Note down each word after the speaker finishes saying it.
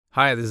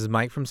Hi, this is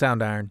Mike from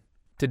Sound Iron.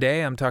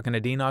 Today I'm talking to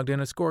Dean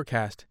Ogden of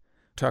Scorecast,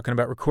 talking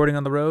about recording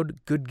on the road,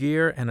 good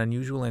gear, and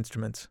unusual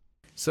instruments.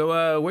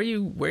 So,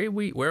 where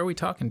are we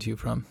talking to you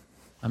from?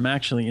 I'm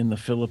actually in the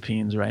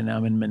Philippines right now.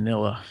 I'm in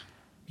Manila.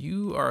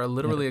 You are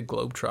literally a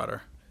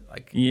globetrotter.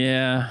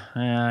 Yeah,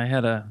 I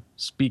had a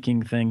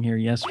speaking thing here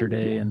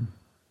yesterday, and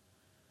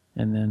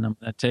then I'm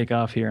gonna take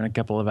off here in a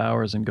couple of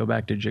hours and go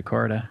back to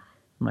Jakarta,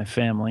 my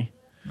family.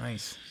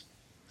 Nice.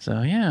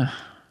 So yeah.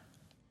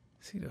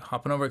 See,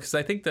 hopping over because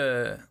I think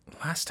the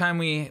last time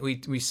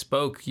we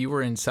spoke, you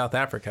were in South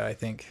Africa, I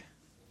think.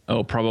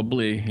 Oh,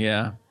 probably.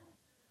 Yeah.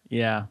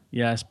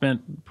 I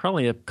spent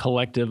probably a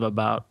collective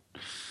about,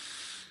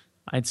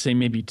 I'd say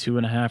maybe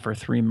 2.5 or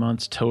 3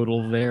 months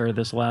total there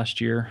this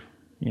last year.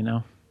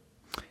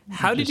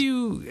 How did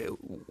you?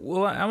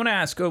 Well, I want to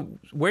ask.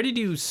 Where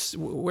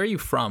are you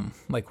from?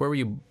 Like, where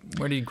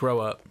did you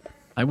grow up?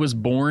 I was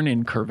born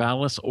in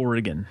Corvallis,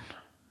 Oregon.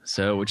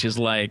 So, which is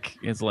like,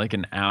 it's like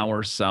an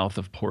hour south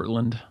of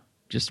Portland,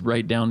 just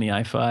right down the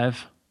I-5.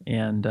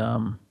 And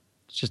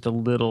it's just a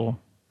little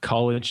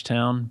college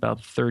town,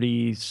 about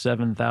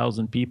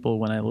 37,000 people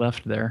when I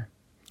left there.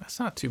 That's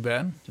not too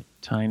bad.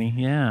 Tiny,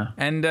 yeah.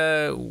 And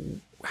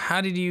how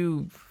did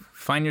you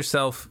find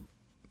yourself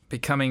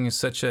becoming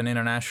such an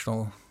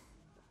international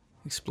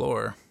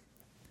explorer?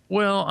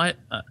 Well,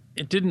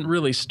 it didn't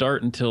really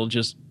start until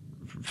just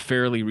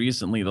fairly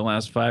recently, the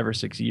last 5 or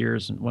 6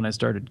 years, when I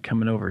started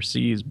coming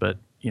overseas. But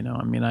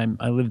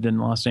I lived in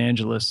Los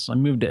Angeles. I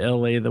moved to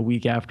LA the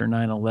week after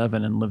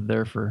 9/11 and lived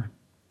there for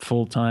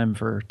full time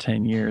for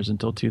 10 years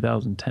until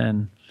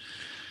 2010.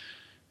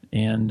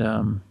 And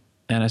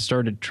I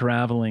started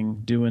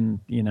traveling, doing,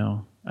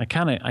 I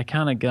kind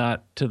of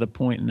got to the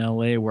point in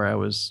LA where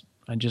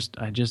I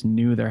just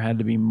knew there had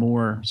to be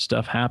more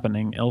stuff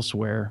happening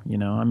elsewhere.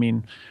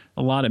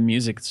 A lot of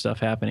music stuff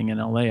happening in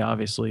LA,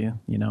 obviously,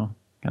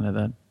 kind of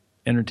the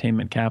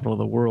entertainment capital of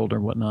the world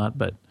or whatnot.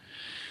 But,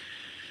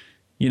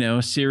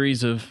 a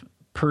series of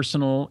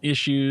personal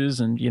issues.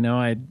 And,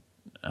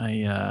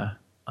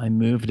 I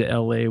moved to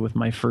LA with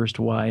my first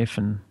wife,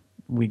 and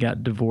we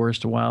got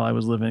divorced while I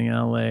was living in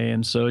LA.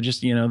 And so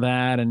just,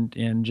 that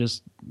and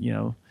just,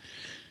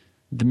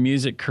 the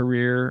music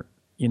career,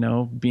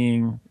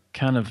 being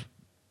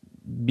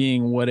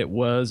what it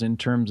was in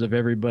terms of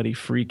everybody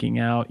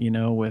freaking out,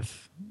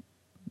 with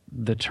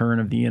the turn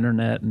of the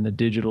internet and the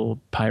digital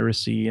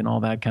piracy and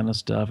all that kind of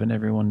stuff. And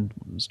everyone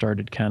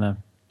started kind of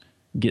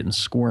getting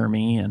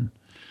squirmy. And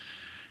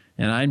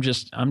I'm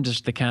just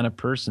the kind of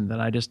person that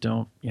I just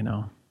don't,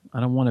 I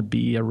don't want to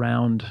be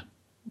around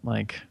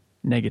like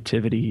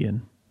negativity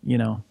and,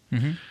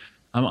 Mm-hmm.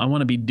 I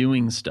want to be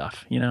doing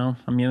stuff,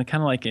 kind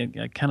of like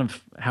kind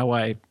of how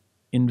I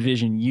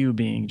envision you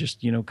being,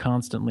 just,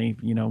 constantly,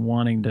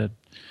 wanting to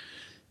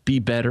be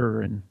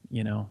better and,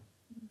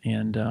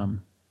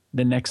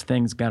 the next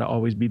thing's got to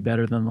always be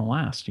better than the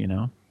last,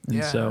 And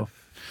yeah. so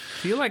I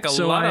feel like a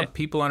lot of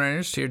people in our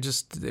industry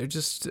they're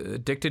just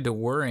addicted to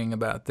worrying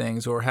about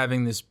things or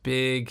having this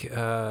big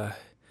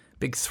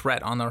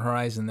threat on the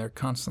horizon. They're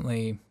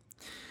constantly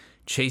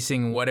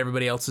chasing what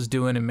everybody else is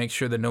doing and make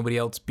sure that nobody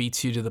else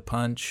beats you to the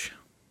punch.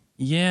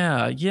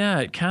 Yeah.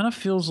 It kind of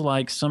feels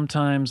like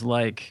sometimes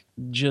like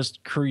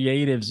just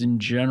creatives in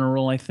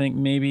general, I think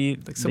maybe.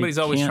 Like somebody's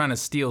always trying to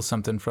steal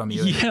something from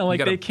you. Yeah,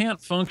 like they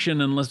can't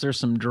function unless there's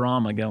some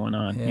drama going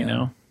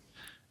on,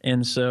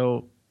 And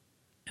so,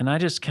 and I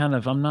just kind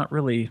of, I'm not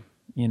really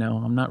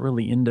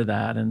into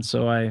that. And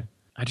so I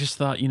just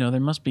thought, there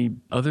must be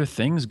other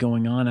things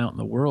going on out in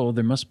the world.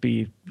 There must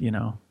be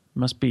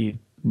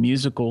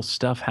musical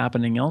stuff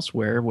happening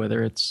elsewhere,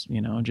 whether it's,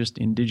 just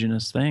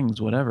indigenous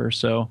things, whatever.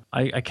 So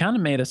I kind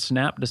of made a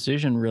snap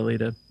decision really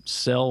to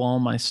sell all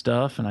my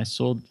stuff. And I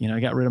sold, I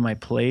got rid of my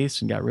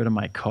place and got rid of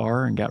my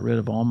car and got rid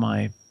of all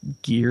my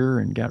gear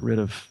and got rid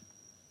of,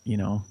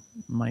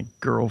 my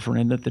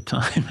girlfriend at the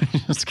time.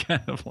 Just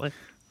kind of like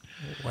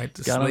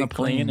got on a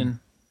plane and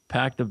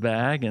packed a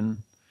bag and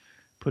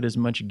put as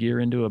much gear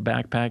into a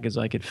backpack as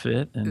I could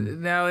fit.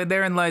 And now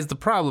therein lies the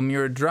problem.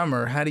 You're a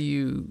drummer. How do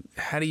you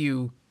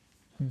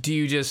do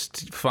you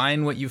just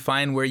find what you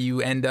find where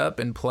you end up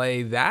and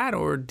play that,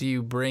 or do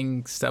you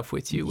bring stuff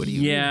with you? What do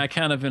you do?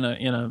 Kind of in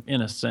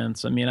a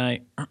sense. I mean,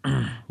 I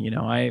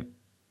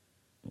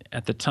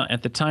at the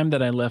time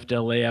that I left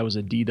LA, I was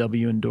a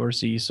DW in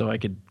Dorsey, so I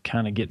could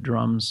kind of get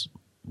drums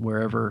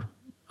wherever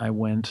I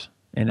went.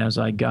 And as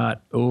I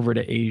got over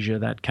to Asia,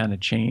 that kind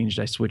of changed.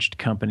 I switched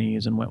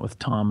companies and went with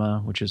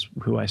Tama, which is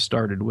who I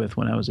started with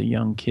when I was a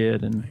young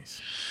kid. And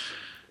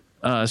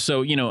nice.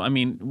 So,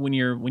 when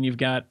you've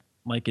got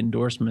like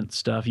endorsement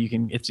stuff,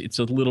 it's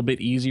a little bit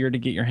easier to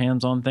get your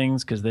hands on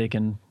things because they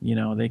can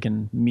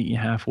meet you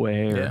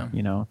halfway or,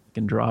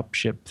 can drop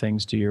ship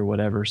things to you or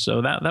whatever.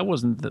 So that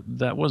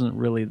wasn't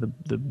really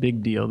the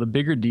big deal. The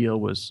bigger deal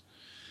was,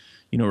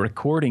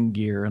 recording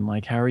gear and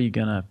like, how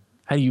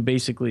do you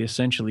basically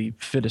essentially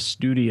fit a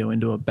studio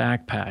into a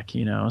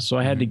backpack, So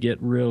I had to get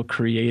real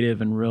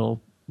creative and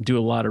do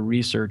a lot of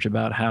research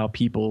about how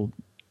people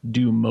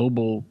do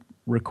mobile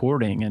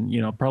recording,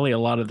 and probably a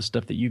lot of the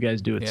stuff that you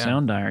guys do at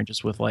Sound Iron,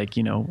 just with like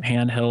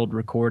handheld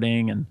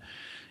recording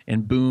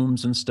and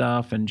booms and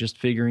stuff, and just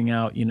figuring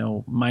out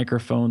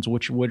microphones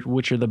which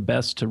are the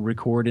best to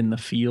record in the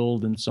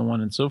field and so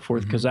on and so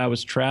forth, because I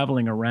was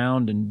traveling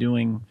around and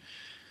doing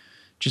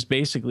just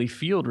basically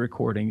field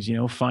recordings,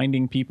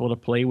 finding people to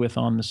play with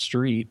on the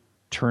street,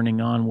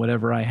 turning on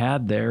whatever I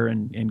had there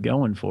and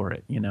going for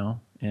it,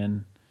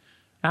 and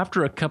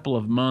after a couple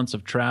of months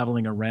of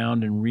traveling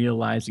around and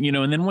realizing,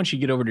 and then once you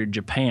get over to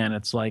Japan,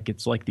 it's like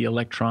the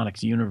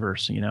electronics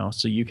universe,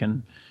 so you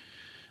can,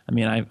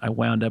 I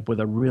wound up with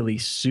a really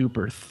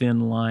super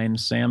thin line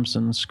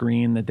Samsung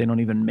screen that they don't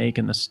even make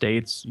in the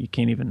States. You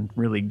can't even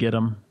really get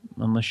them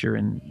unless you're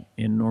in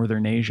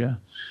Northern Asia.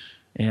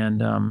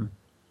 And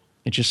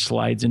it just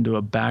slides into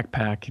a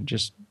backpack,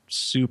 just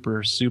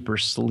super, super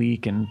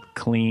sleek and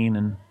clean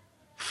and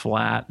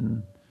flat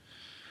and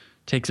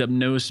takes up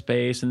no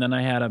space. And then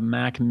I had a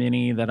Mac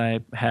Mini that I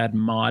had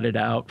modded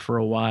out for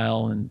a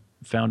while, and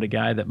found a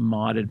guy that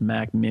modded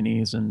Mac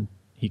Minis, and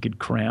he could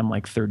cram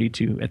like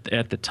 32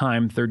 at the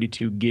time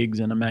 32 gigs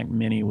in a Mac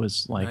Mini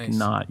was like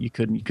nice. You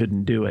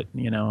couldn't do it,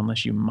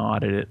 unless you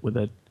modded it with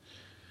a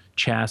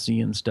chassis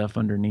and stuff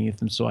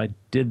underneath. And so I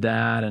did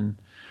that, and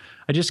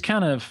I just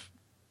kind of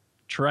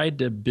tried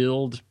to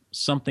build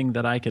something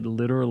that I could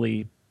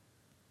literally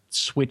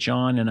switch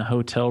on in a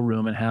hotel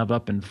room and have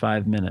up in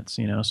 5 minutes,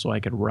 so I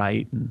could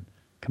write and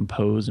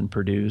compose and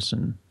produce.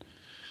 And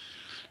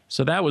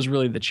so that was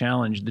really the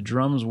challenge. The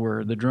drums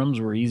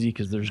were easy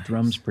because there's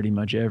drums pretty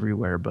much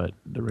everywhere, but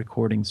the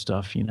recording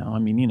stuff, you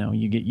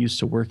get used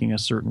to working a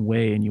certain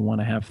way, and you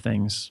want to have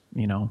things,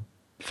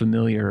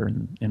 familiar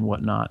and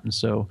whatnot. And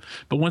so,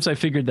 but once I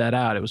figured that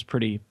out, it was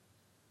pretty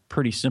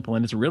simple.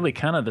 And it's really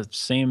kind of the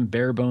same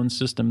bare bones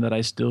system that I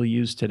still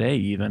use today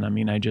even.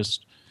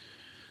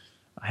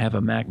 I have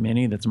a Mac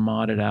Mini that's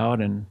modded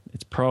out, and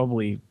it's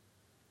probably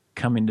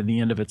coming to the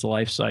end of its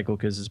life cycle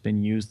because it's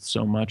been used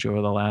so much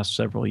over the last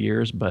several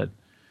years.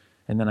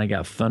 And then I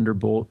got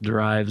Thunderbolt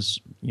drives,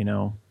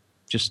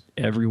 just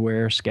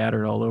everywhere,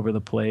 scattered all over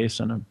the place,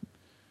 and a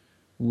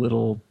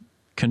little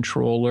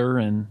controller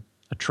and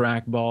a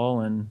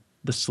trackball and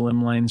the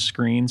slimline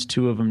screens,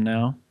 2 of them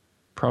now.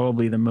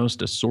 Probably the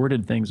most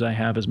assorted things I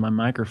have is my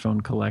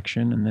microphone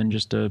collection, and then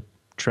just a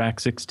Track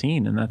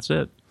 16, and that's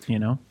it,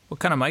 What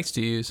kind of mics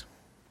do you use?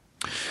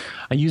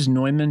 I use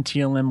Neumann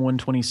TLM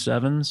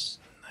 127s.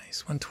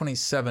 Nice,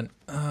 127.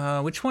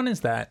 Which one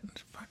is that?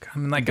 Fuck,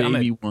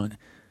 one.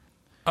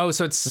 Oh,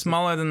 so it's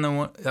smaller than the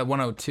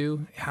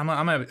 102? I'm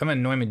a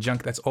Neumann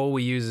junk. That's all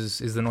we use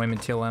is the Neumann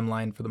TLM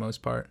line for the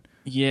most part.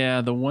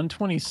 Yeah, the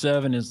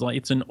 127 is like,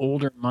 it's an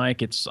older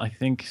mic. I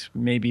think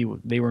maybe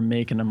they were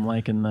making them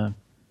like in the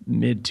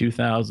mid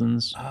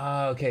 2000s.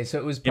 Oh, okay. So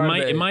it was it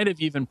might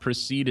have even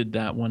preceded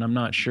that one. I'm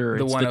not sure.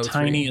 It's the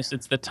tiniest.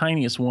 It's the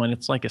tiniest one.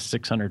 It's like a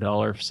 $600,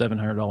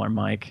 $700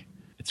 mic.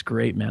 It's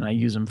great, man. I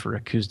use them for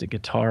acoustic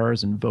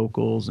guitars and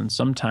vocals, and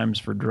sometimes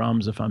for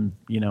drums if I'm,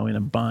 in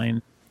a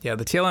bind. Yeah,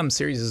 the TLM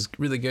series is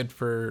really good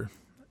for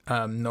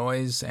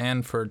noise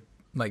and for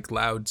like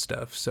loud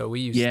stuff. So we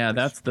use. Yeah,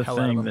 that's the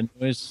thing.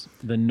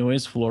 The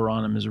noise floor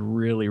on them is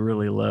really,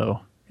 really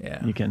low.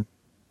 Yeah,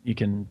 you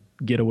can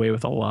get away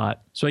with a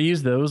lot. So I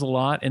use those a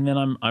lot, and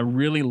then I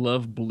really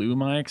love Blue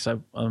mics.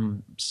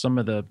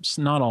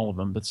 Not all of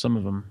them, but some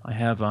of them. I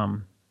have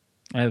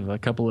a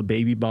couple of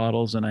Baby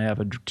Bottles, and I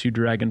have 2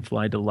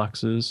 Dragonfly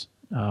Deluxes.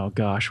 Oh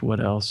gosh, what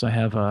else? I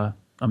have a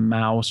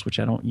mouse, which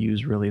I don't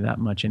use really that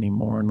much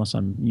anymore unless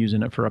I'm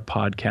using it for a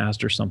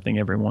podcast or something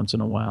every once in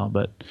a while.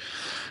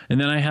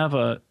 And then I have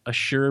a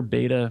Shure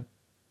Beta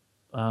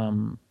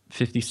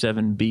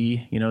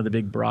 57B, the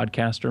big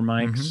broadcaster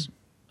mics.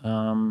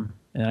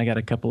 And I got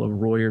a couple of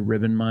Royer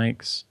ribbon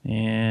mics,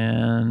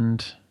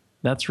 and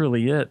that's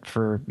really it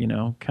for,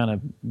 kind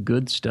of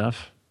good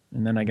stuff.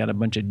 And then I got a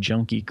bunch of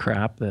junky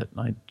crap that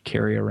I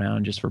carry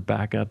around just for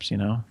backups,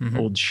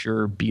 old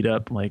Shure beat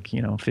up, like,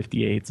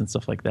 58s and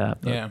stuff like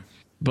that.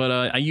 But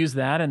I use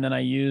that, and then I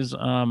use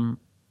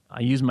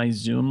my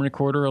Zoom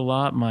recorder a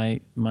lot,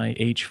 my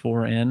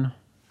H4n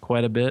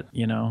quite a bit,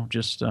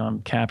 just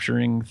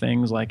capturing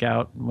things like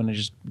out when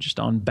it's just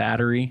on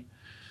battery.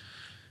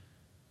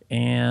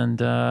 And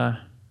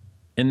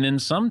then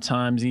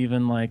sometimes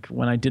even like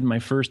when I did my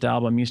first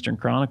album, Eastern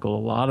Chronicle,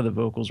 a lot of the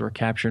vocals were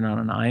captured on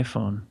an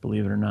iPhone,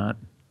 believe it or not.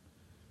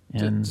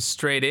 And just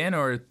straight in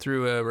or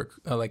through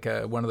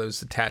one of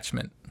those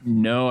attachment?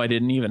 No, I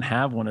didn't even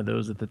have one of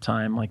those at the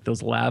time. Like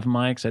those lav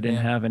mics, I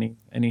didn't have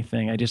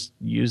anything. I just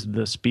used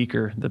the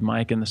speaker, the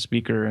mic and the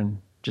speaker,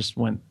 and just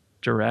went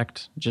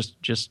direct, just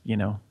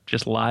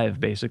live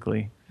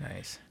basically.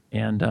 Nice.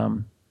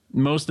 And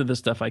most of the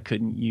stuff I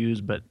couldn't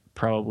use, but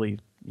probably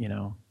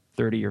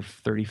 30 or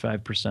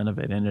 35% of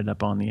it ended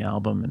up on the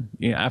album.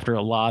 And after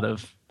a lot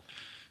of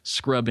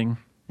scrubbing,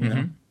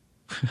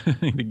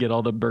 to get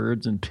all the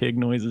birds and pig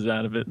noises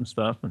out of it and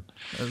stuff. And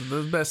those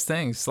are the best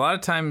things. A lot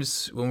of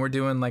times when we're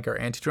doing like our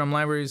anti-drum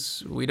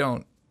libraries, we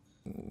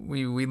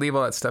leave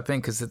all that stuff in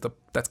because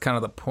that's kind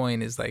of the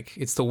point, is like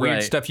it's the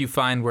weird stuff you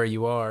find where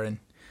you are, and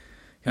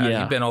God,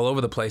 you've been all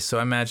over the place, so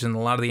I imagine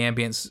a lot of the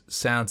ambient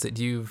sounds that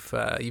you've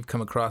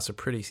come across are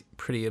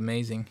pretty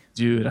amazing.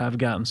 Dude, I've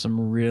gotten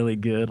some really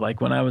good.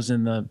 Like when I was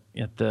at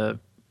the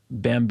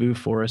bamboo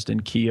forest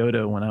in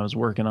Kyoto when I was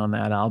working on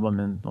that album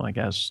in like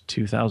I was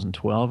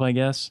 2012, I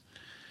guess.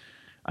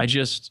 I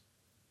just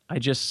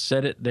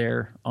set it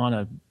there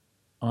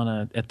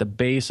at the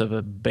base of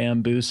a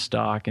bamboo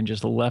stalk and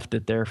just left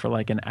it there for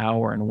like an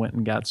hour and went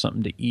and got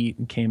something to eat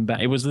and came back.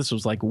 This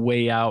was like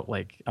way out.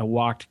 Like I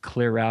walked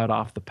clear out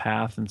off the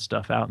path and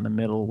stuff out in the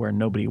middle where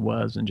nobody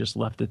was and just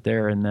left it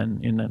there. And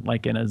then in a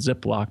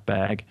Ziploc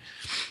bag.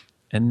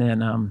 And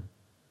then,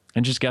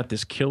 and just got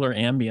this killer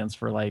ambience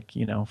for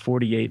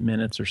 48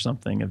 minutes or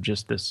something of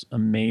just this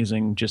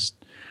amazing, just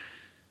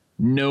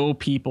no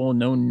people,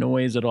 no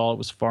noise at all. It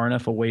was far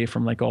enough away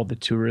from like all the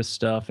tourist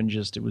stuff, and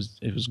just it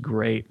was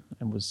great.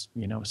 It was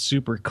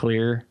super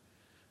clear,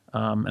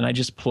 and I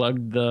just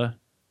plugged the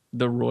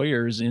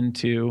Royers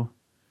into,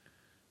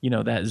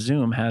 that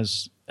Zoom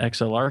has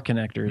XLR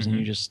connectors, and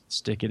you just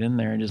stick it in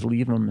there and just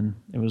leave them, and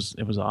it was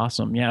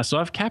awesome. Yeah, so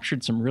I've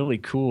captured some really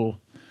cool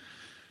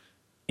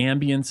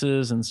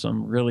ambiances and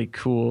some really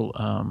cool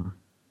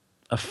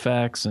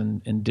effects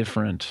and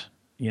different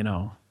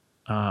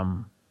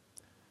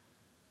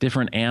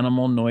different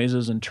animal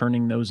noises and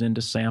turning those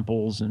into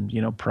samples and,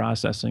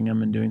 processing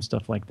them and doing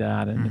stuff like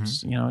that. And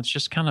it's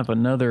just kind of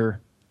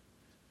another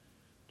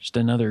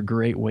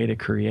great way to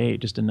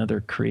create, just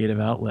another creative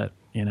outlet,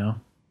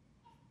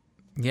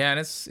 Yeah. And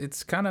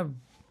it's kind of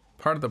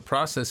part of the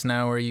process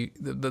now where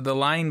the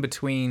line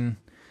between,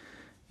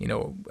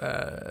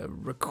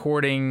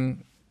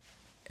 recording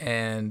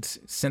and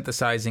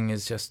synthesizing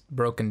is just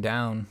broken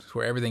down,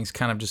 where everything's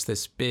kind of just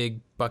this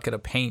big bucket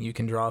of paint you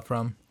can draw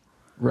from.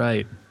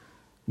 Right.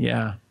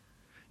 Yeah.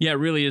 Yeah, it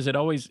really is. I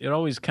always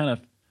kind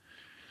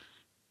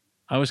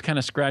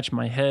of scratch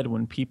my head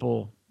when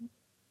people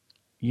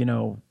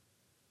kind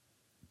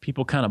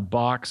of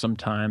balk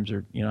sometimes,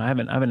 or, I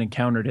haven't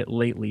encountered it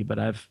lately, but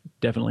I've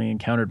definitely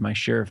encountered my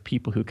share of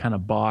people who kind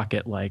of balk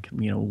at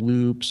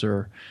loops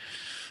or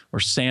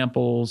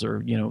samples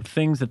or,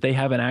 things that they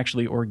haven't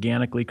actually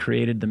organically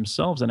created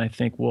themselves. And I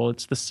think, well,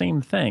 it's the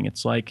same thing.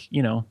 It's like,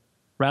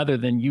 rather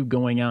than you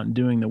going out and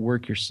doing the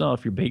work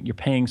yourself, you're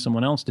paying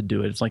someone else to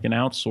do it. It's like an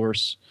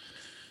outsource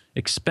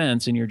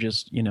expense, and you're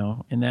just,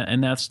 and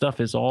that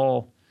stuff is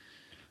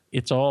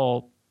it's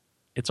all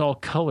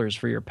colors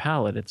for your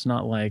palette. It's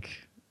not like,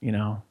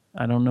 I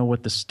don't know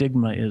what the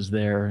stigma is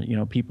there.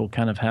 People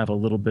kind of have a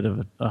little bit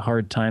of a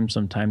hard time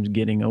sometimes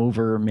getting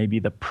over maybe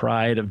the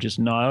pride of just,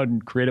 no, I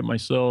didn't create it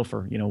myself,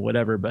 or,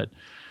 whatever. But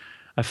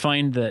I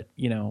find that,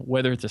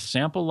 whether it's a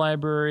sample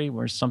library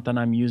or something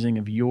I'm using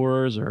of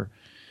yours, or,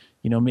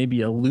 maybe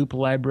a loop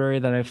library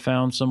that I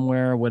found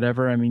somewhere, or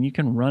whatever. I mean, you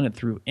can run it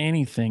through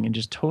anything and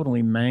just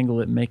totally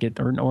mangle it, make it,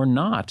 or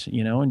not,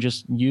 and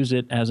just use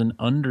it as an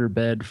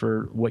underbed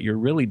for what you're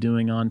really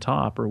doing on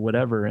top or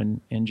whatever. And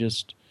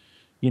just,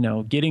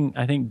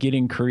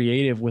 getting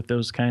creative with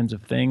those kinds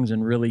of things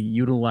and really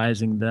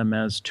utilizing them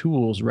as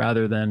tools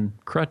rather than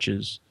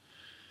crutches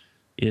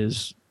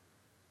is,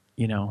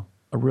 a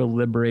real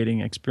liberating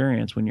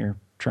experience when you're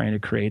trying to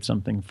create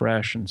something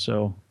fresh. And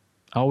so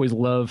I always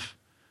love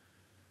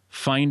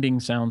finding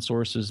sound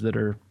sources that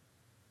are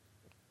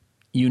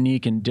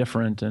unique and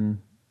different, and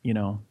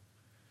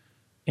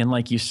and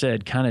like you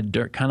said, kind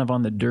of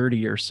on the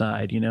dirtier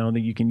side,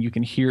 that you can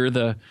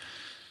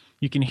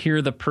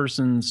hear the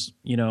person's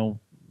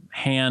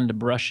hand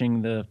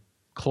brushing the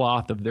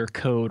cloth of their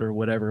coat or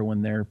whatever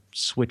when they're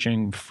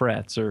switching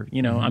frets, or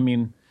I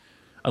mean,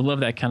 I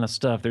love that kind of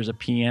stuff. There's a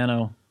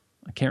piano,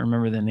 I can't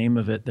remember the name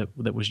of it,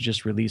 that was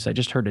just released. I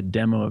just heard a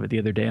demo of it the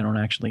other day. I don't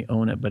actually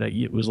own it, but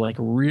it was like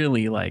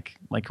really like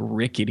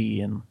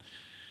rickety, and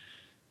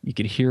you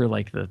could hear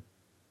like the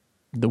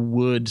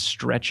wood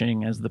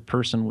stretching as the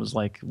person was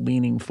like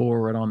leaning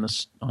forward on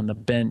the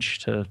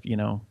bench to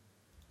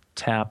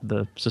tap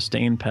the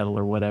sustain pedal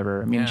or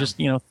whatever. I mean, just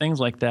things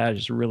like that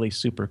is really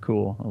super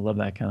cool. I love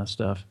that kind of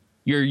stuff.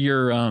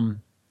 Your I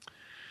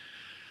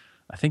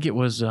think it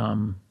was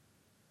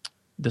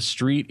the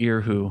Street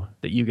Erhu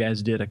that you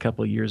guys did a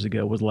couple of years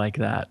ago was like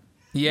that.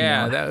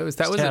 Yeah,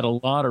 that was had a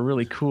lot of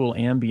really cool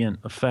ambient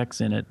effects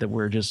in it that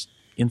were just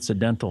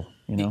incidental,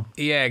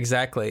 Yeah,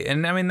 exactly.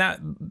 And I mean, that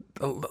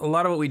a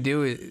lot of what we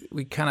do,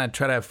 we kind of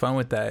try to have fun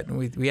with that. And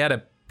we had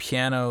a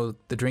piano,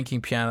 the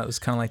drinking piano. It was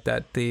kind of like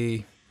that.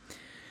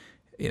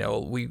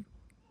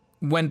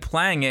 When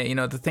playing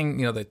it, the thing,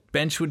 the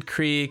bench would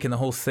creak and the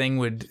whole thing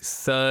would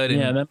thud.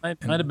 Yeah, that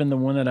might have been the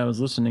one that I was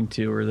listening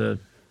to, or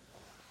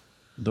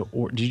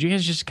did you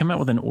guys just come out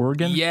with an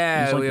organ?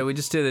 Yeah, we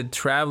just did a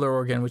Traveler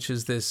organ, which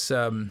is this,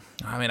 I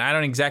mean, I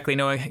don't exactly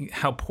know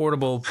how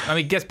portable. I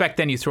mean, I guess back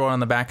then you throw it on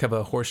the back of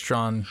a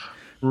horse-drawn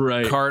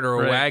cart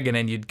or a wagon,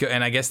 and you'd go,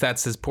 and I guess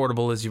that's as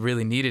portable as you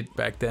really needed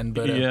back then.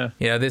 But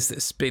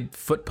this big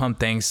foot pump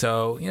thing.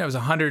 So it was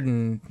 100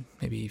 and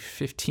maybe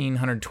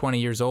 120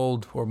 years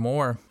old or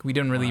more. We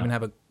didn't really even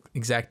have a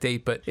exact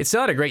date, but it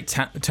still had a great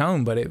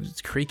tone, but it was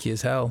creaky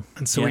as hell.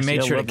 And so we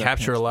made sure to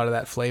capture a lot of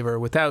that flavor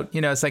without,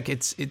 it's like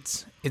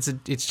it's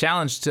it's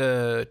challenged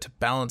to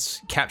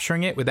balance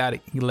capturing it without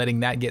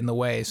letting that get in the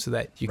way, so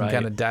that you can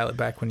kind of dial it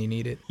back when you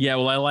need it. Yeah,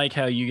 well, I like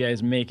how you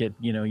guys make it.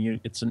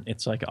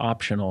 It's like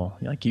optional.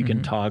 Like you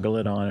can toggle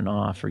it on and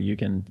off, or you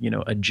can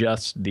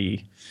adjust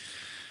the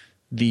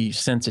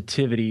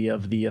sensitivity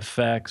of the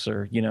effects,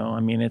 or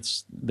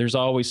there's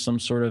always some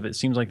sort of. It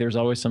seems like there's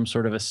always some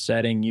sort of a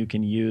setting you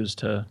can use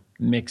to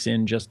mix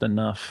in just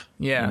enough.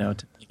 Yeah.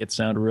 To make it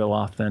sound real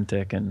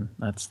authentic, and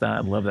that's that. I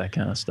love that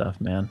kind of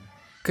stuff, man.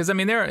 Because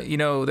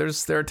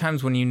there are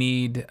times when you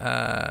need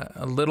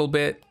a little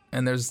bit,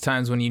 and there's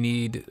times when you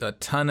need a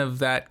ton of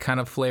that kind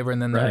of flavor,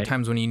 and then there are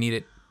times when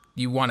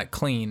you want it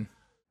clean.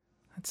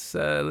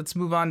 Let's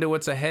move on to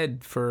what's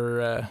ahead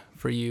for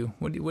you.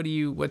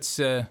 What's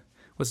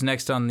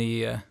next on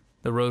the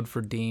road for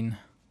Dean?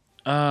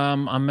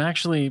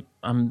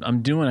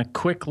 I'm doing a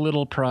quick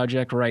little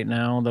project right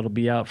now that'll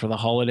be out for the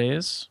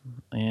holidays,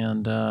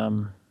 and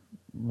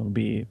will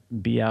be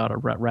out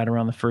right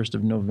around the 1st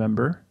of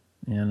November.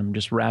 And I'm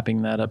just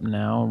wrapping that up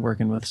now. I'm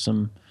working with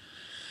some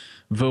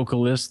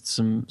vocalists,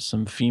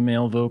 some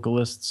female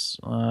vocalists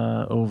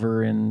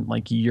over in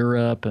like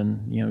Europe,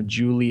 and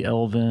Julie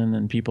Elvin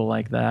and people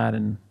like that.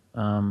 And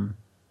going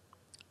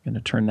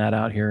to turn that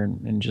out here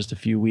in just a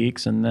few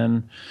weeks, and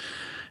then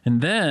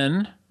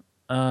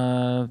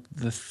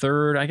the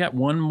third. I got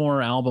one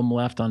more album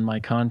left on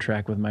my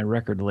contract with my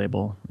record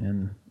label,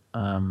 and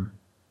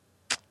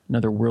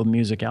another world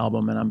music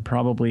album, and I'm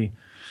probably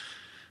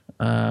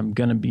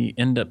going to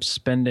end up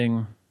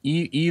spending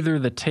either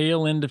the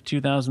tail end of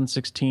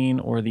 2016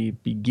 or the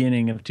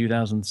beginning of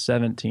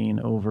 2017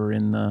 over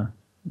in the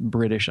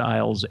British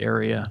Isles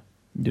area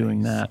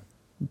doing that.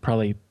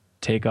 Probably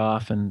take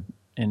off and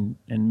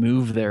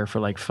move there for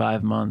like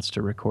 5 months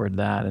to record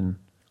that. And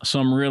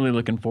so I'm really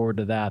looking forward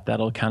to that.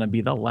 That'll kind of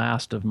be the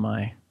last of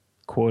my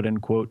quote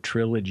unquote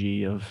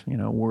trilogy of,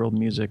 world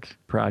music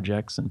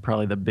projects, and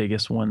probably the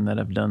biggest one that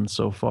I've done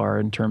so far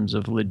in terms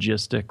of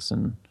logistics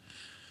and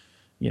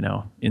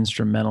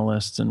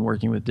instrumentalists and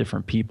working with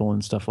different people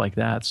and stuff like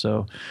that.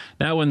 So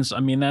that one's,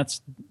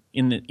 that's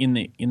in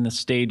the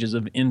stages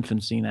of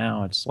infancy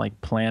now. It's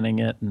like planning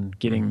it and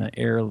getting the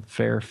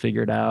airfare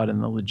figured out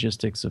and the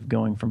logistics of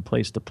going from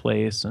place to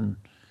place. And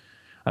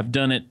I've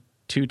done it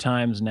 2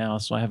 times now,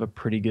 so I have a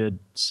pretty good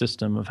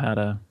system of how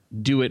to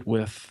do it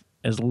with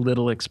as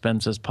little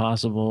expense as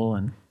possible,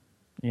 and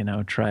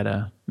try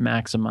to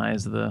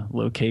maximize the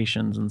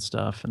locations and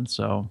stuff. And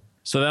so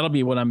that'll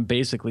be what I'm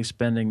basically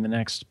spending the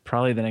next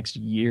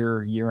year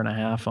and a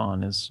half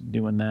on, is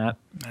doing that.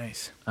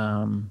 Nice.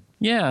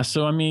 Yeah.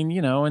 So, and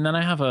then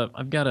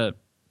I've got a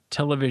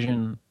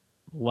television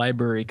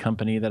library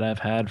company that I've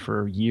had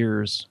for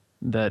years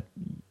that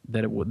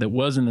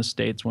was in the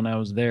States when I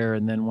was there.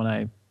 And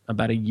then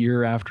about a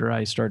year after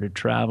I started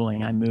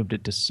traveling, I moved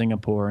it to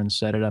Singapore and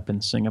set it up in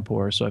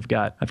Singapore. So I've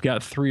got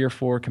 3 or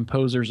 4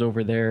 composers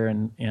over there,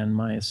 and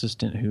my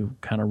assistant who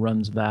kind of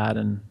runs that,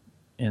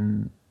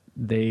 and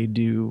they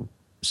do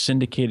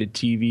syndicated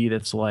TV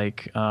that's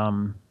like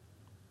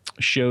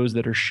shows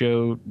that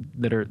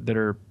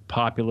are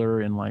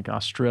popular in like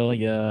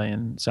Australia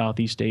and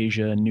Southeast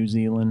Asia and New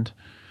Zealand,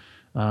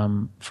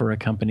 for a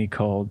company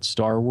called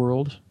Star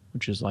World,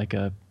 which is like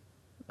a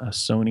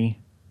Sony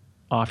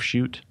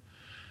offshoot,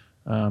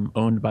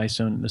 owned by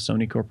the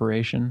Sony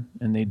Corporation,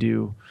 and they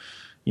do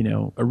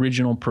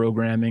original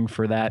programming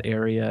for that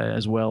area,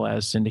 as well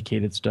as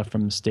syndicated stuff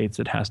from the States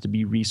that has to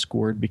be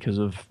rescored because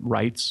of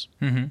rights,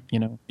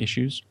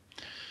 issues.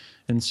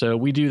 And so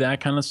we do that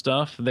kind of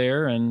stuff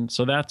there. And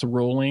so that's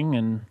rolling,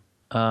 and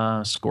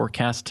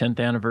Scorecast 10th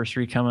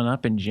anniversary coming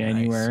up in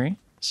January. Nice.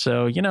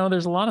 So,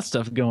 there's a lot of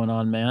stuff going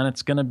on, man. I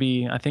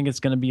think it's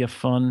going to be a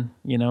fun,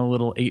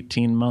 little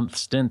 18-month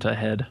stint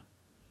ahead.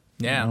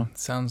 Yeah.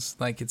 Sounds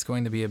like it's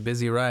going to be a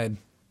busy ride.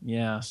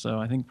 Yeah. So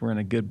I think we're in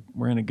a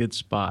good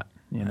spot.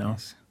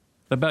 Nice.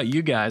 About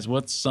you guys,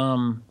 what's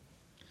I'm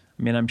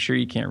sure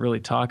you can't really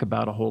talk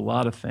about a whole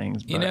lot of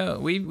things,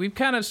 but we've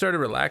kind of started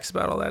to relax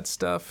about all that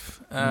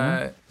stuff.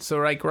 So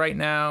like right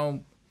now,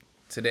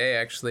 today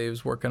actually,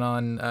 we're working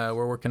on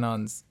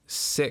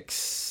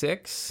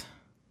 6-6,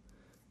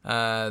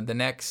 the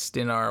next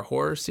in our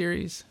horror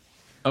series.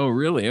 Oh,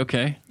 really?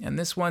 Okay. And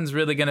this one's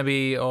really going to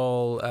be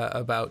all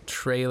about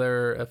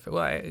trailer.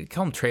 Well, I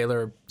call them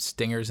trailer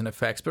stingers and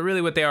effects, but really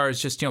what they are is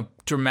just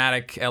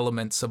dramatic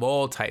elements of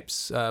all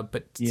types,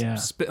 but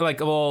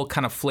like of all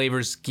kind of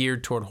flavors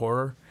geared toward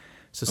horror.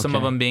 So some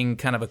of them being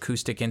kind of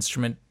acoustic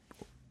instrument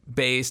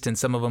based, and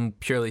some of them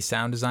purely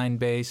sound design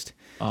based.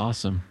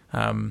 Awesome.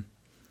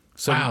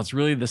 So, wow, it's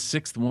really the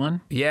 6th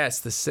one? Yes,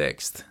 the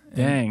 6th.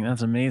 Dang,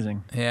 that's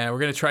amazing. Yeah, we're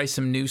going to try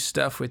some new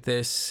stuff with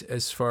this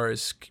as far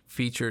as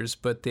features,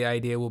 but the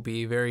idea will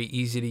be very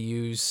easy to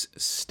use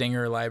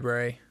Stinger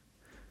library.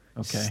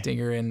 Okay.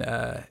 Stinger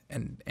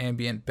and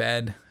ambient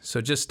bed.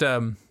 So just,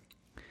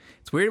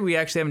 it's weird we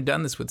actually haven't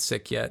done this with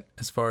Sick yet,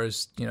 as far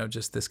as,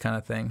 just this kind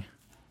of thing.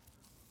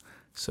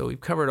 So we've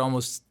covered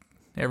almost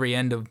every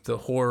end of the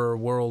horror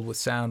world with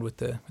sound with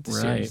the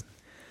series.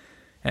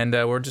 And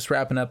we're just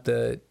wrapping up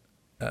the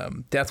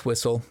death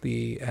whistle,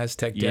 the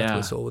Aztec death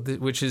whistle,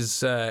 which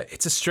is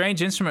it's a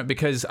strange instrument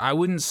because I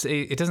wouldn't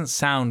say it doesn't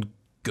sound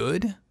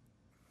good.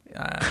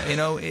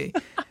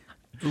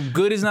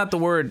 Good is not the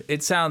word.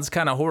 It sounds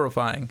kind of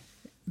horrifying.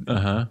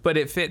 But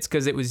it fits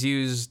because it was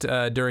used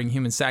during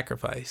human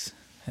sacrifice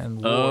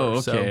and war.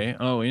 Oh, okay.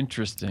 So,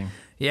 interesting.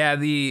 Yeah,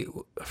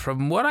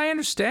 from what I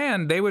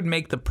understand, they would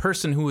make the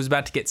person who was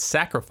about to get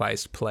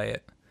sacrificed play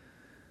it.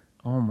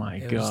 Oh my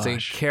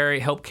gosh! To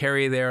help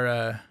carry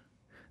their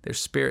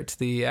spirit to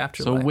the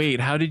afterlife. So wait,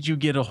 how did you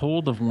get a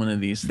hold of one of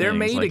these things? They're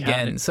made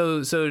again.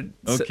 So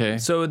okay.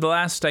 So the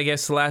last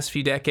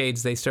few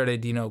decades, they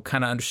started,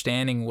 kind of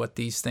understanding what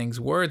these things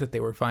were that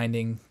they were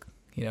finding,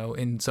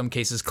 in some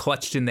cases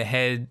clutched in the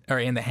head or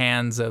in the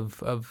hands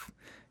of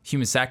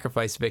human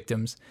sacrifice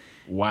victims.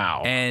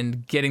 Wow.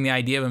 And getting the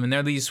idea of them, and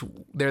they're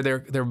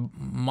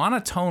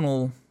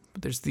monotonal.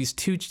 There's these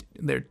two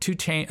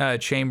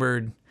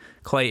chambered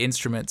clay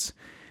instruments,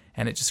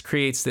 and it just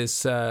creates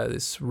this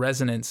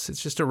resonance.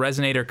 It's just a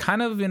resonator,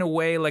 kind of in a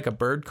way like a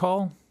bird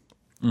call.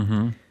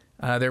 Mm-hmm.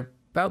 They're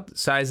about the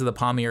size of the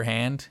palm of your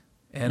hand,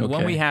 and the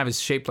one we have is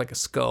shaped like a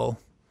skull.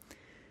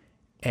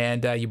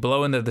 And you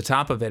blow into the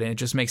top of it, and it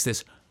just makes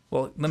this.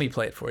 Well, let me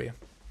play it for you.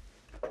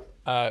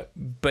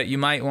 But you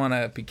might want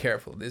to be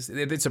careful.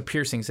 It's a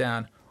piercing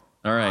sound.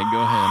 All right,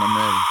 go ahead. I'm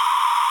ready.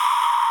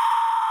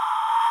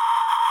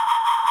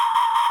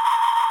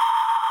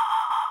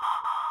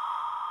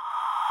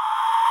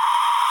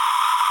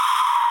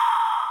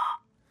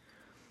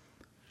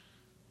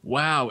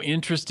 Wow,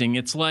 interesting.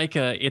 It's like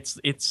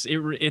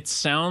it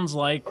sounds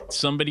like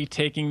somebody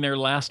taking their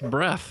last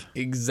breath.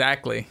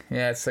 Exactly.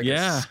 Yeah, it's like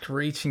a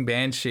screeching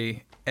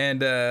banshee.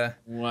 And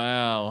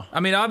wow.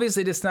 I mean,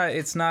 obviously it's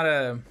not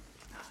a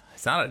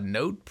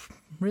note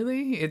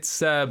really. It's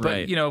but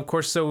right. Of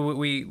course, so what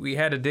we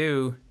had to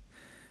do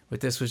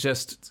with this was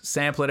just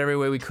sample it every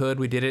way we could.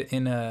 We did it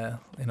in a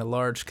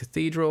large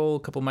cathedral, a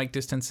couple mic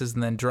distances,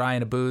 and then dry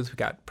in a booth. We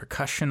got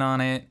percussion on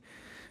it.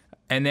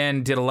 And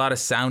then did a lot of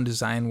sound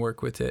design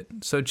work with it.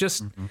 So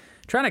just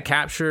trying to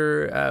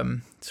capture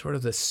sort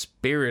of the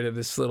spirit of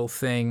this little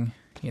thing.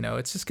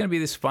 It's just going to be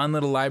this fun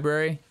little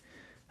library.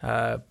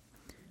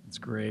 It's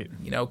great.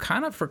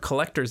 Kind of for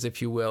collectors,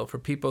 if you will, for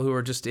people who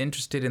are just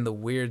interested in the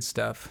weird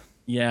stuff.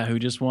 Yeah, who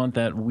just want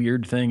that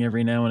weird thing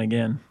every now and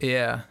again.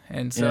 Yeah,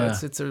 and so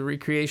it's a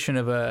recreation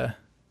of I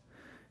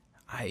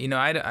don't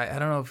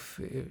know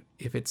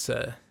if it's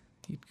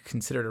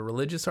considered a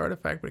religious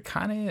artifact, but it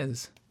kind of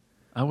is.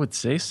 I would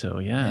say so,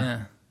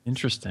 yeah.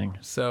 Interesting.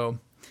 So,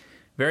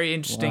 very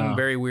interesting,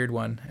 very weird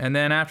one. And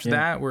then after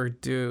that, we're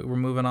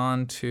moving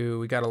on to,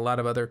 we got a lot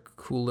of other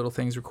cool little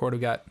things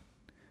recorded. We got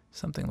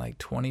something like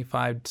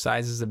 25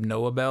 sizes of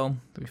Noah bell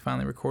that we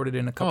finally recorded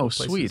in a couple of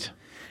places. Oh, sweet.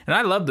 And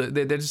I love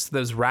they're just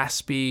those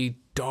raspy,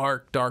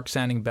 dark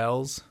sounding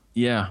bells.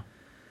 Yeah.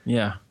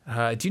 Yeah.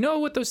 Do you know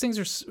what those things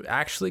are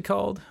actually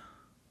called?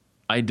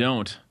 I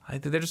don't.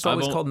 They're just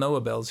always called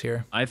Noah bells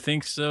here. I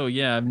think so.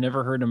 Yeah, I've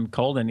never heard them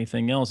called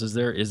anything else. Is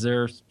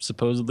there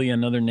supposedly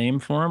another name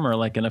for them, or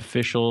like an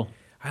official?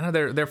 I know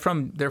they're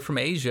from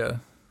Asia.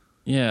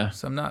 Yeah.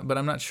 So I'm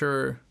not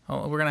sure.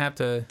 We're gonna have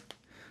to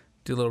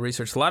do a little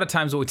research. A lot of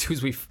times, what we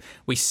do is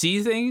we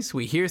see things,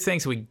 we hear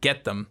things, we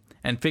get them,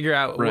 and figure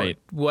out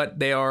what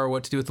they are,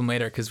 what to do with them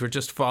later, because we're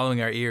just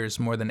following our ears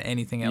more than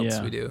anything else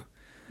we do.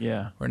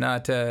 Yeah, we're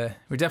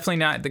definitely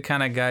not the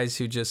kind of guys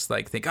who just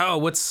like think, oh,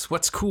 what's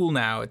cool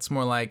now. It's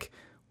more like,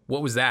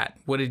 what was that?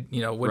 What did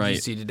you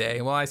see today?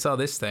 Well, I saw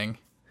this thing,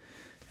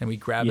 and we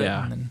grab it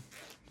and then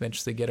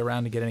eventually get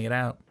around to getting it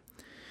out.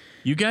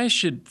 You guys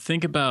should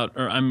think about,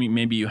 or I mean,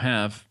 maybe you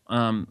have.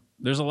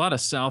 There's a lot of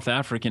South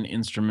African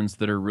instruments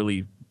that are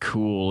really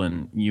cool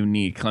and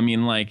unique. I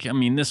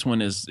mean, this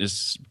one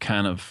is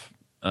kind of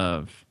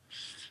a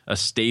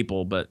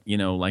staple, but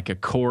like a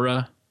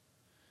kora.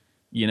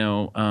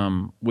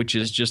 Which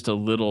is just a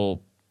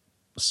little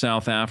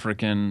South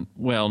African,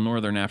 well,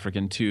 Northern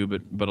African too,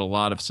 but a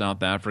lot of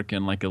South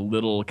African, like a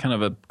little kind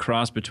of a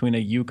cross between a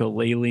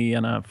ukulele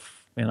and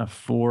a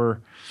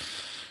four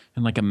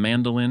and like a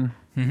mandolin.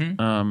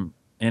 Mm-hmm.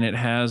 And it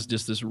has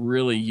just this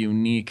really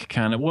unique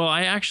kind of, well,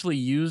 I actually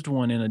used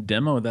one in a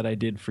demo that I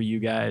did for you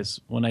guys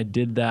when I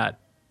did that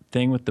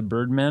thing with the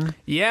Birdmen.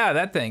 Yeah,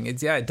 that thing. It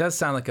does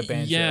sound like a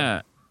banjo.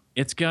 Yeah,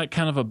 it's got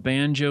kind of a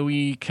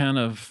banjo-y kind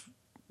of,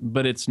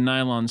 but it's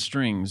nylon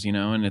strings,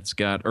 and it's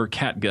got, or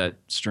catgut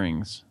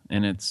strings,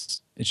 and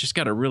it's just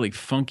got a really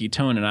funky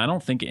tone, and I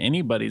don't think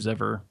anybody's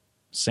ever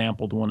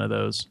sampled one of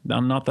those.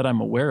 Not that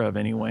I'm aware of,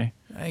 anyway.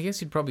 I guess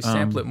you'd probably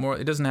sample it more.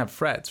 It doesn't have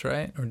frets,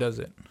 right? Or does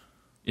it?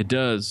 It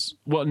does.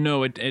 Well,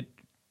 no, it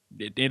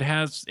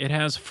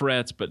has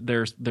frets, but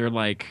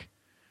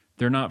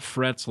they're not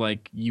frets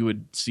like you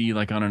would see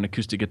like on an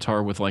acoustic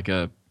guitar with like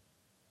a,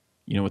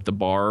 with the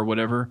bar or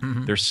whatever.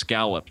 Mm-hmm. They're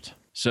scalloped,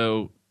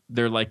 so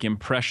they're like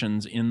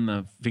impressions in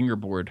the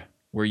fingerboard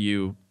where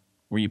you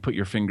put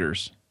your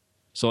fingers.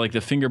 So like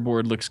the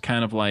fingerboard looks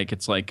kind of like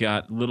it's like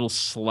got little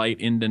slight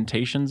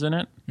indentations in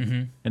it,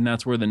 and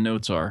that's where the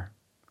notes are.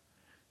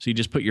 So you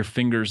just put your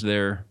fingers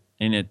there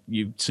and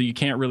so you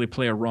can't really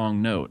play a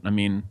wrong note. I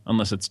mean,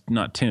 unless it's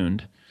not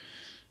tuned.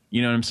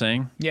 You know what I'm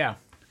saying? Yeah.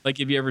 Like,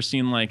 have you ever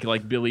seen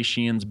like Billy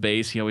Sheehan's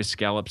bass? He always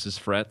scallops his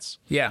frets.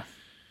 Yeah.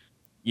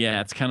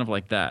 Yeah, it's kind of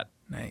like that.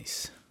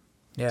 Nice.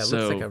 Yeah, it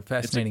looks like a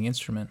fascinating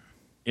instrument.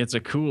 It's a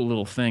cool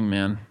little thing,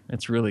 man.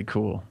 It's really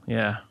cool.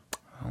 Yeah.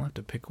 I'll have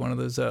to pick one of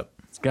those up.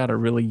 It's got a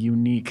really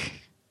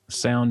unique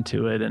sound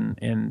to it,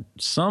 and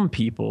some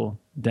people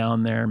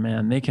down there,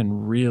 man, they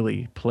can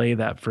really play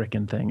that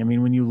frickin' thing. I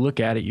mean, when you look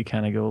at it, you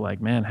kind of go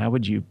like, man, how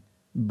would you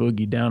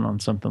boogie down on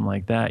something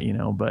like that, you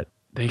know? But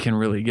they can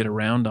really get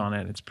around on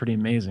it. It's pretty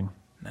amazing.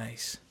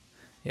 Nice.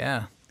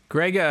 Yeah.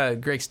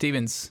 Greg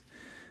Stevens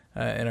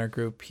in our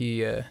group,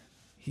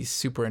 he's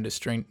super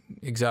into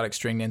exotic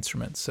stringed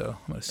instruments, so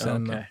I'm going to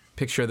send him a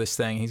picture of this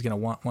thing. He's going to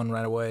want one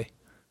right away.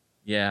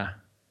 Yeah.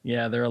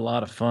 Yeah, they're a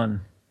lot of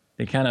fun.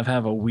 They kind of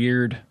have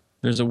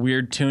there's a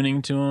weird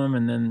tuning to them,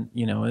 and then,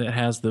 you know, it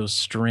has those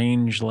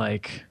strange,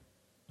 like,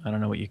 I don't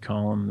know what you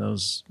call them,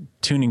 those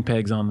tuning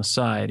pegs on the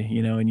side,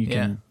 you know, and you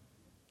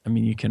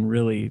can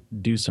really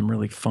do some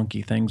really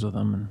funky things with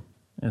them, and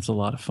it's a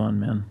lot of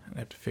fun, man. I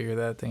have to figure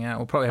that thing out.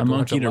 We'll probably have to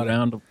watch watch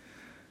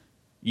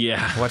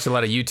a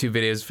lot of YouTube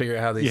videos to figure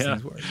out how these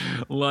things work.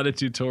 A lot of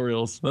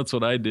tutorials. That's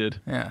what I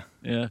did. Yeah.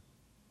 Yeah.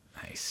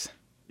 Nice.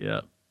 Yeah,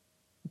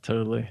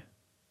 totally.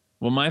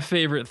 Well, my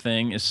favorite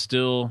thing is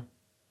still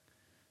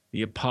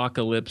the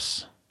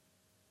Apocalypse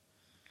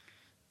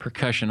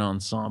percussion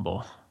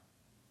ensemble.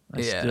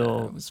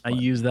 I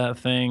use that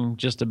thing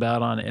just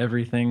about on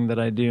everything that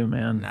I do,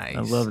 man. Nice.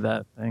 I love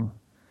that thing.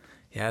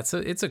 Yeah,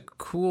 it's a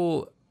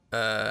cool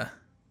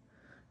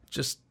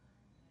just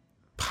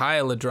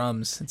pile of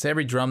drums. It's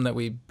every drum that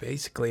we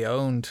basically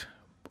owned,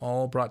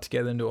 all brought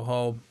together into a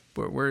whole.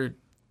 We're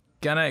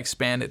gonna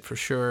expand it for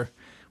sure.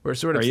 We're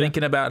sort of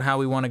thinking about how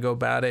we want to go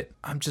about it.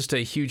 I'm just a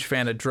huge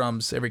fan of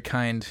drums, every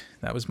kind.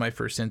 That was my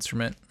first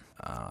instrument.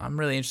 I'm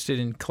really interested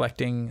in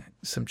collecting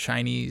some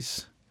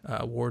Chinese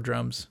war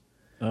drums.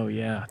 Oh,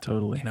 yeah,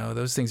 totally. You know,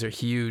 those things are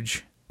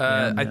huge.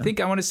 I think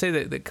I want to say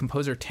that the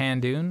composer Tan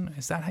Dun,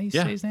 is that how you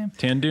say his name?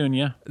 Tan Dun,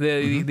 yeah.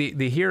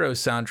 The Hero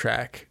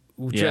soundtrack,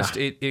 just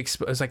it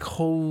was like,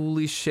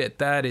 holy shit,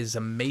 that is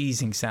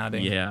amazing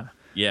sounding. Yeah,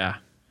 yeah.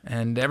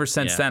 And ever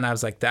since then, I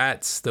was like,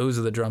 those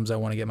are the drums I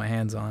want to get my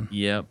hands on.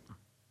 Yep.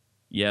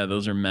 Yeah,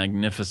 those are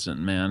magnificent,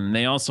 man. And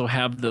they also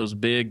have those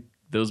big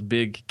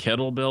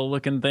kettlebell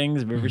looking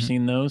things. Have you ever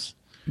seen those?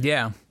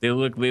 Yeah. They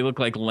look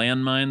like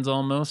landmines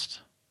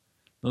almost.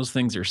 Those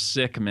things are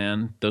sick,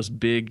 man. Those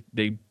big,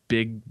 I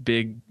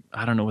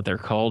don't know what they're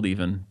called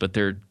even, but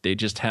they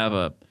just have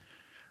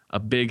a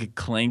big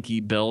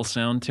clanky bell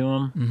sound to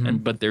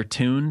them, but they're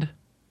tuned.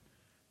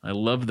 I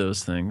love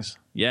those things.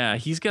 Yeah,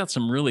 he's got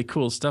some really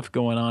cool stuff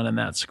going on in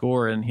that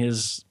score, and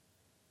his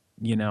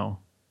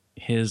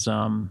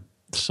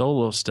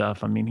solo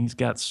stuff. I mean, he's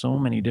got so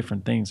many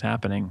different things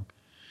happening.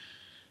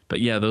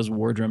 But yeah, those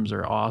war drums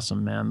are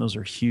awesome, man. Those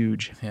are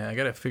huge. Yeah, I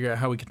got to figure out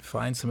how we can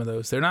find some of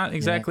those. They're not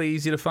exactly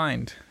easy to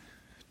find.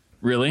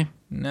 Really?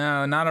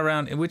 No, not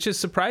around, which is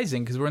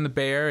surprising because we're in the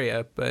Bay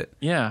Area, but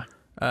yeah.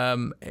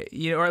 Or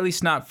at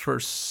least not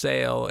for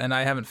sale. And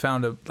I haven't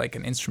found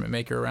an instrument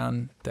maker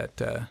around that,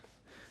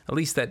 at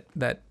least that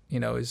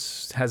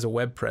has a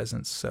web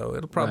presence. So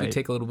it'll probably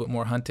take a little bit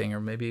more hunting, or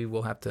maybe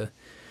we'll have to.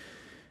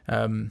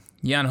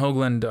 Jan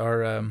Hoagland,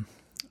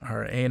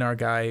 our A&R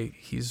guy,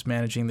 he's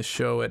managing the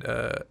show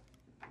at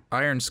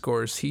Iron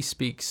Scores. He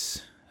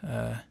speaks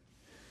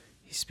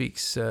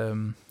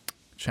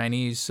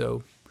Chinese,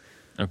 so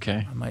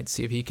I might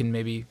see if he can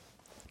maybe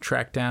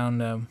track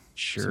down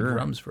some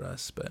drums for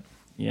us. But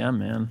yeah,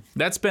 man,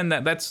 that's kind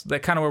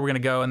of where we're gonna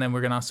go, and then we're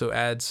gonna also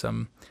add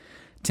some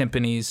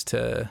timpanis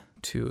to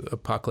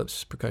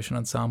Apocalypse Percussion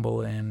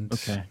Ensemble and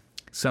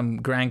some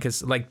grand,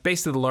 because like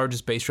basically the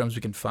largest bass drums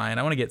we can find.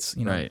 I want to get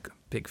a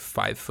big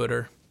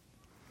 5-footer.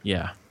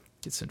 Yeah.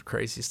 Get some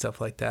crazy stuff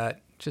like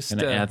that. Just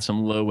gonna add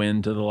some low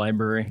end to the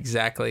library.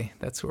 Exactly.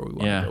 That's where we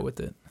want to go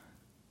with it.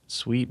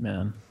 Sweet,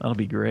 man. That'll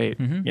be great.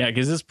 Yeah,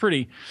 because it's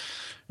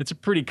a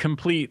pretty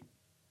complete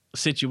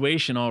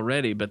situation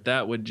already, but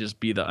that would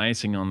just be the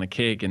icing on the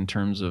cake in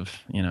terms of,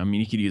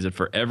 you could use it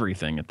for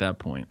everything at that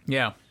point.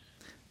 Yeah.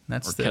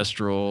 That's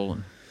orchestral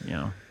and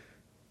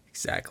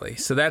Exactly.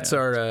 So that's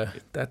our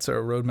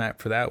roadmap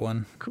for that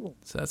one. Cool.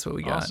 So that's what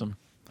we got. Awesome.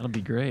 That'll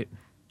be great.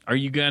 Are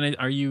you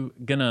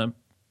gonna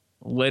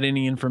let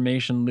any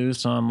information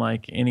loose on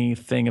like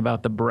anything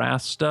about the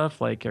brass stuff?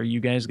 Like, are you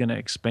guys gonna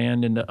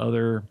expand into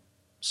other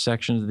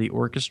sections of the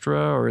orchestra,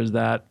 or are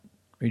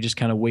you just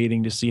kind of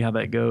waiting to see how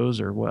that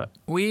goes, or what?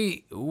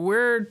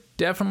 We're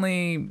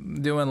definitely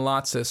doing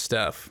lots of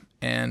stuff,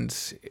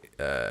 and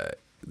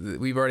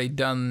we've already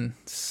done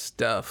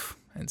stuff,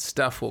 and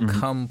stuff will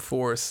come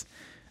forth.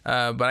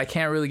 But I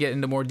can't really get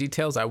into more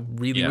details. I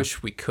really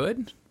wish we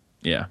could.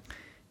 Yeah.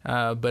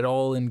 But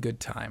all in good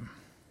time.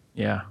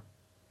 Yeah.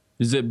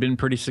 Has it been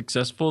pretty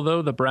successful,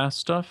 though, the brass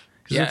stuff?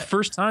 Because the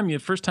first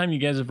time you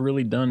guys have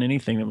really done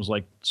anything that was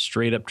like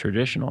straight up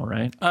traditional,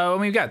 right? Oh,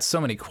 we've got so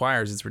many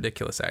choirs; it's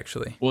ridiculous,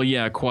 actually. Well,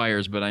 yeah,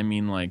 choirs, but I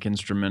mean like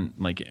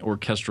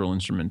orchestral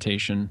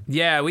instrumentation.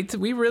 Yeah,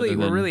 we're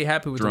really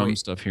happy with drum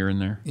stuff here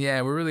and there.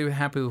 Yeah, we're really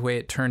happy with the way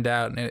it turned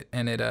out,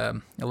 and it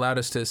allowed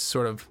us to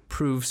sort of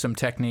prove some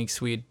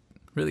techniques. We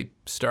really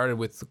started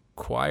with the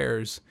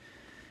choirs,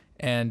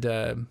 and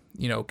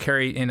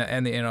carry in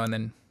and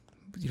then.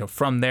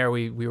 From there,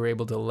 we were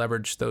able to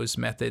leverage those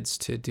methods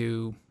to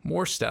do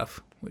more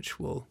stuff, which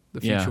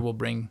the future will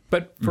bring.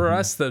 But for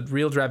us, the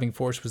real driving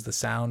force was the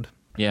sound.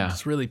 Yeah.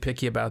 Just really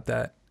picky about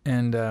that.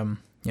 And,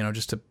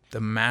 just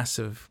the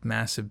massive,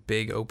 massive,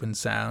 big open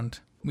sound.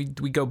 We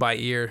go by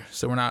ear,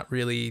 so we're not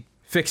really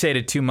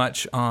fixated too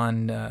much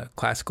on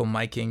classical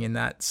miking in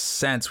that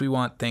sense. We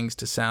want things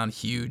to sound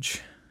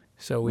huge.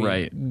 So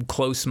we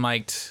close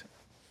mic'd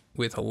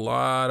with a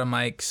lot of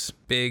mics,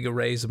 big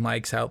arrays of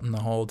mics out in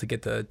the hall to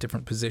get the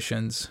different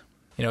positions.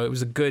 It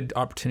was a good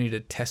opportunity to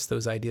test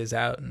those ideas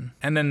out.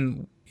 And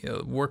then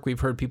work we've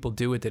heard people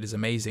do with it is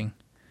amazing.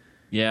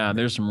 Yeah,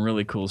 there's some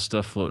really cool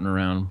stuff floating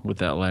around with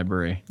that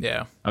library.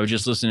 Yeah. I was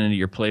just listening to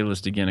your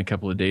playlist again a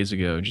couple of days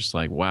ago, just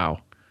like, wow,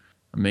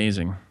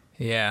 amazing.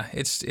 Yeah,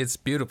 it's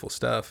beautiful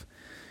stuff.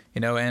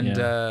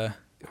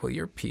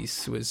 Your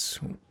piece was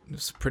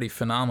pretty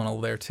phenomenal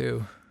there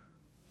too.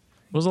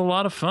 It was a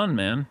lot of fun,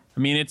 man. I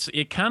mean,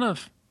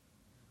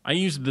 I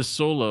used the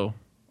solo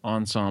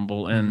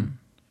ensemble, and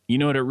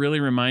what it really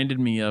reminded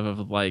me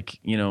of like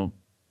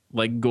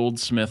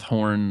Goldsmith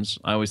horns.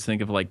 I always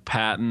think of like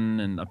Patton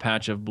and A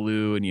Patch of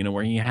Blue, and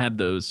where he had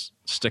those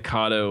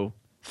staccato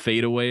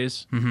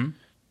fadeaways,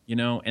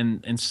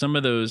 and some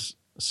of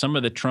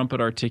the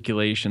trumpet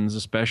articulations,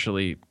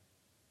 especially,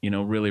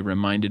 really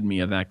reminded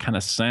me of that kind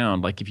of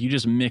sound. Like if you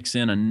just mix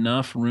in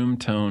enough room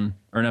tone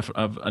or enough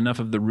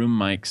of the room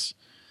mics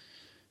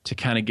to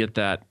kind of get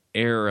that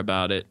air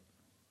about it,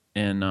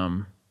 and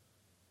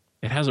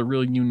it has a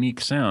really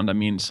unique sound. I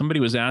mean, somebody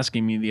was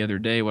asking me the other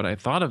day what I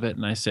thought of it,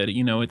 and I said,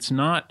 it's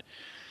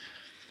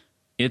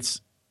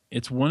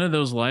one of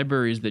those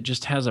libraries that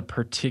just has a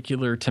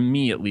particular, to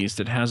me at least,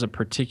 it has a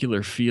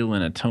particular feel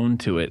and a tone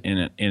to it,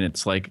 and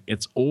it's like,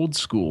 it's old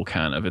school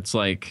kind of. It's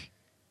like,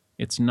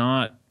 it's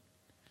not,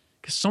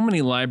 because so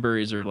many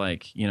libraries are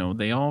like,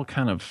 they all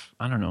kind of,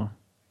 I don't know,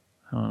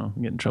 I'm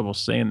getting in trouble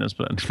saying this,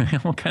 but they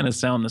all kind of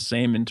sound the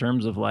same in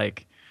terms of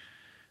like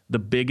the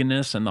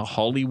bigness and the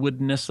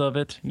Hollywoodness of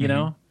it, you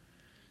know?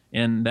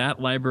 And that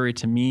library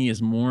to me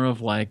is more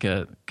of like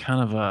a kind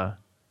of a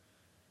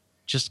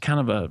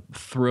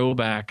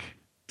throwback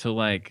to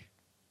like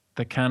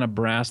the kind of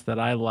brass that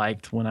I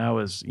liked when I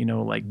was,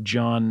 like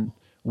John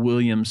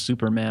Williams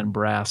Superman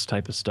brass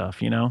type of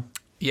stuff,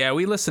 Yeah,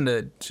 we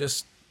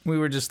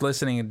were just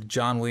listening to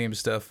John Williams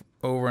stuff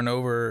over and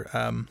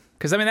over.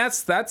 Because I mean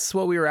that's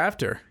what we were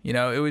after,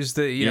 It was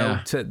to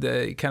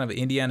the kind of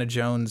Indiana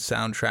Jones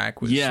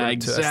soundtrack was exactly.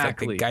 To us like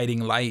the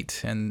guiding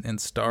light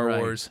and Star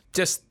Wars,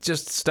 just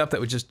stuff that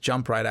would just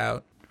jump right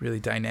out,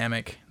 really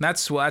dynamic. And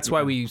that's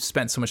why we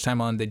spent so much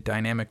time on the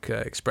dynamic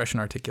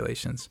expression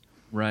articulations,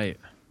 right?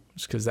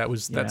 Just because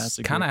that's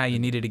kind of how you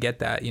needed to get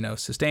that,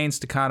 sustained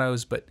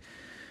staccatos, but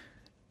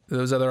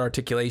those other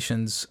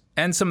articulations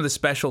and some of the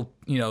special,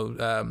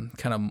 kind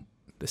of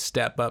the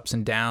step ups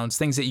and downs,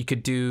 things that you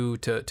could do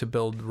to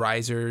build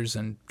risers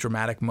and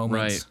dramatic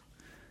moments. Right.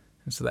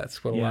 And so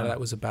that's what a lot of that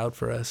was about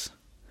for us.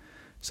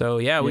 So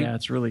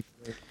it's really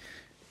cool.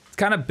 It's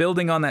kind of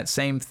building on that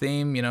same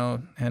theme,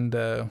 and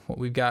what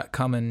we've got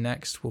coming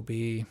next will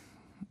be,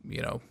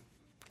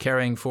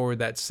 carrying forward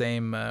that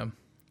same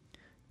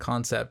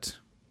concept.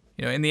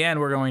 In the end,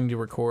 we're going to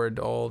record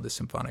all the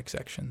symphonic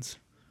sections.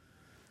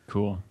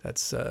 Cool.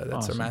 That's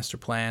awesome. Our master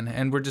plan,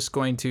 and we're just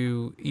going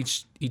to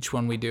each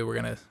one we do, we're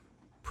going to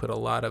put a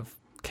lot of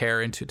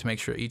care into to make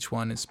sure each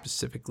one is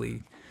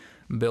specifically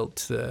built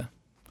to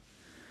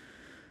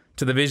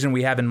the vision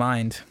we have in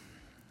mind.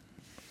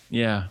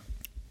 Yeah.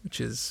 Which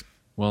is...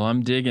 Well,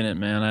 I'm digging it,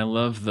 man. I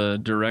love the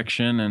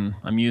direction, and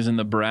I'm using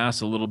the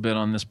brass a little bit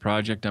on this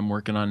project I'm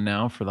working on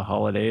now for the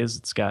holidays.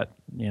 It's got,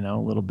 a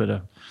little bit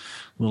of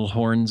little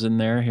horns in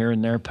there, here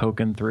and there,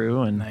 poking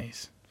through. And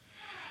nice.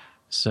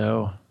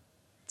 So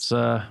it's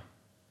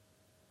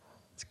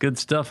good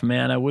stuff,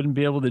 man. I wouldn't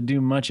be able to do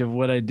much of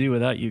what I do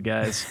without you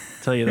guys.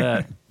 I'll tell you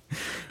that.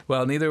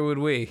 Well, neither would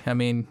we. I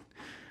mean,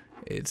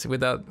 it's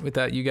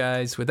without you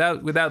guys,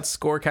 without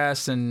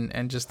Scorecast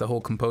and just the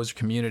whole composer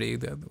community,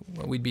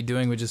 what we'd be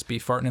doing would just be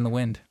farting in the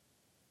wind.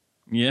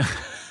 Yeah,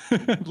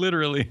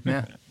 literally.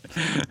 Yeah.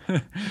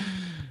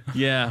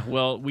 Yeah.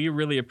 Well, we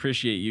really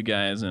appreciate you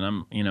guys,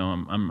 and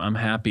I'm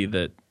happy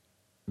that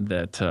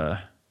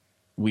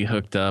we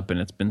hooked up, and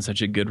it's been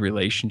such a good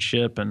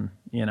relationship, and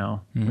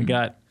we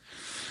got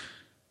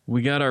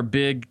our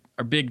big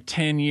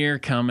 10-year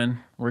coming.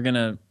 We're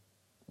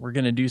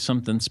gonna do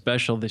something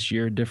special this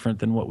year, different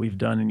than what we've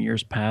done in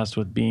years past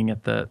with being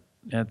at the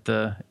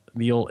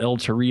old El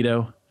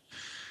Torito.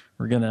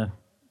 We're gonna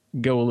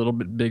go a little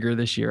bit bigger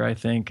this year, I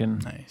think,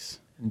 and nice.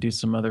 And do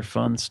some other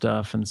fun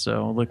stuff. And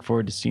so I look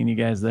forward to seeing you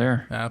guys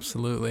there.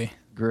 Absolutely.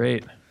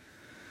 Great.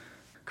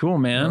 Cool,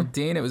 man. Well,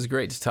 Dean, it was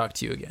great to talk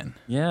to you again.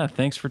 Yeah,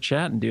 thanks for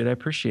chatting, dude. I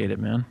appreciate it,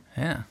 man.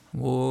 Yeah,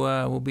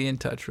 we'll be in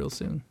touch real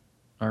soon.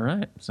 All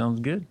right, sounds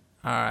good.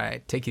 All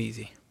right, take it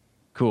easy.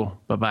 Cool.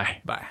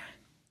 Bye-bye. Bye.